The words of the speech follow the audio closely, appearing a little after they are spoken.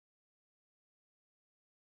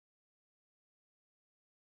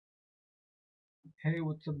Hey,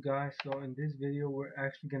 what's up guys? So in this video we're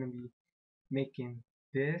actually going to be making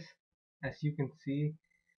this. As you can see,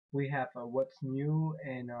 we have what's new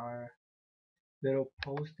and our little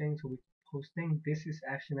posting. So we're posting. This is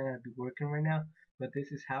actually not going to be working right now, but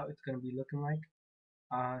this is how it's going to be looking like.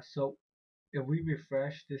 So if we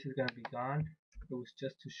refresh, this is going to be gone. It was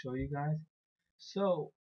just to show you guys.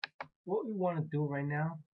 So what we want to do right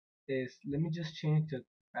now is, let me just change the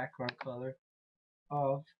background color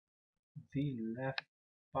of the left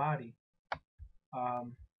body.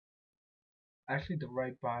 Um, Actually the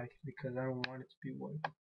right body, because I don't want it to be white.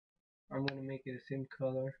 I'm going to make it the same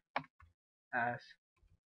color as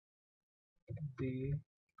the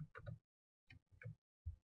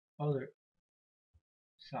other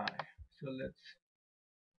side. So let's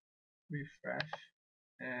refresh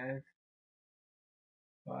and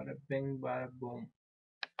bada bing bada boom.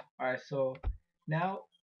 Alright, so now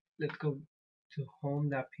let's go to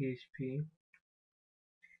home.php,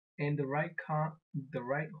 and the right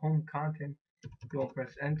home content, you want to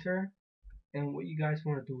press enter, and what you guys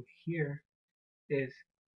want to do here is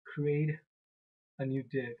create a new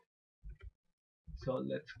div. So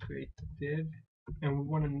let's create the div, and we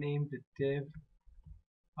want to name the div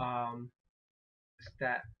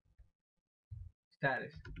stat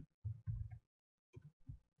status,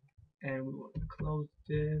 and we want to close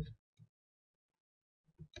div.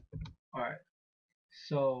 Alright,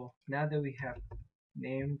 so now that we have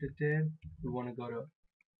named the div, we want to go to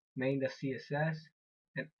main.css,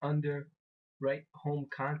 and under right home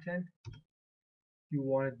content you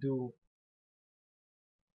want to do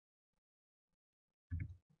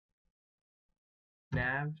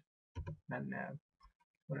nav, not nav,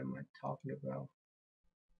 what am I talking about,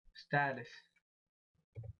 status,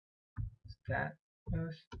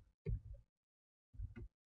 status.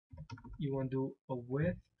 You want to do a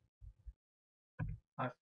width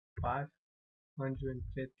of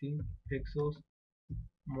 550 pixels,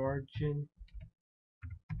 margin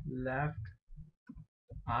left,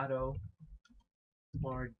 auto,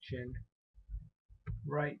 margin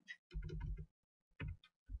right,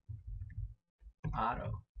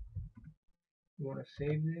 auto. You want to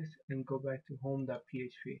save this and go back to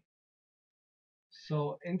home.php.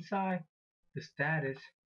 So inside the status,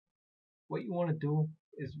 what you want to do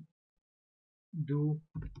is do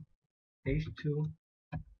h2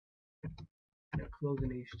 and close an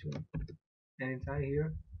h2, and inside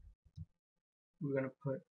here we're gonna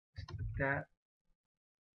put status,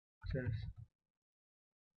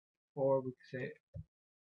 or we could say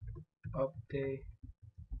update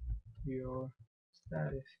your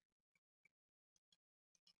status.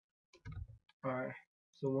 Alright,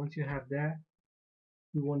 so once you have that,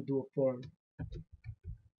 we want to do a form.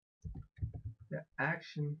 The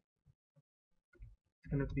action is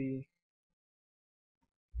gonna be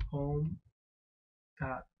home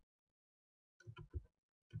dot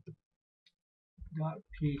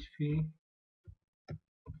php.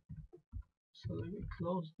 So let me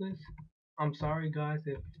close this. I'm sorry guys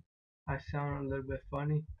if I sound a little bit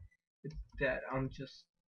funny. It's that I'm just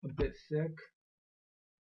a bit sick.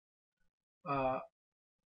 Uh,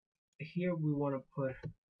 Here we want to put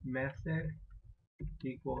method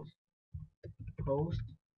equals post,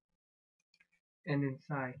 and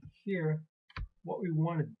inside here what we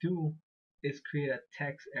want to do is create a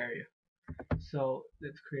text area. So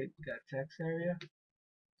let's create that text area.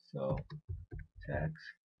 So text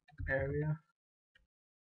area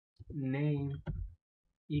name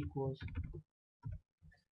equals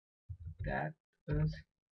status,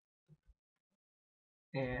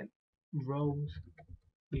 and rows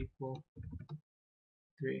equal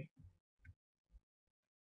 3,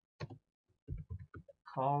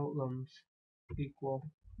 columns equal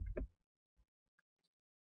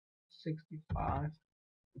 65,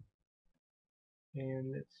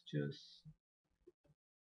 and let's just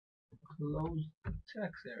close the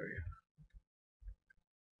text area.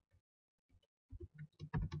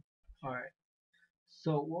 Alright,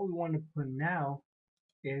 so what we want to put now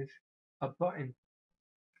is a button.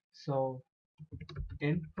 So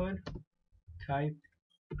input type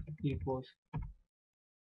equals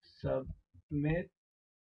submit,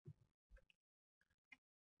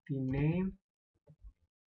 the name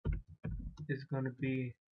is going to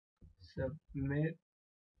be submit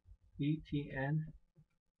btn,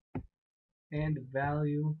 and the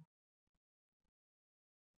value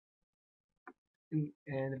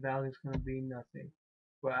is going to be nothing.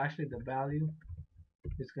 Well, actually the value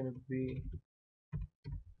is going to be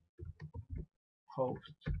post,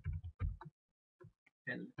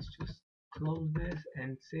 and let's just close this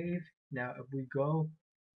and save. Now if we go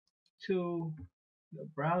to the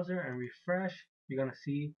browser and refresh, you're gonna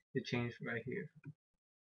see the change right here.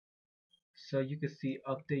 So you can see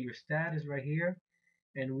update your status right here,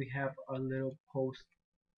 and we have a little post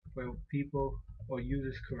where people or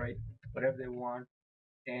users can write whatever they want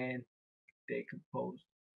and they can post.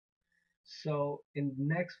 So in the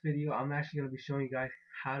next video, I'm actually going to be showing you guys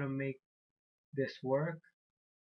how to make this work.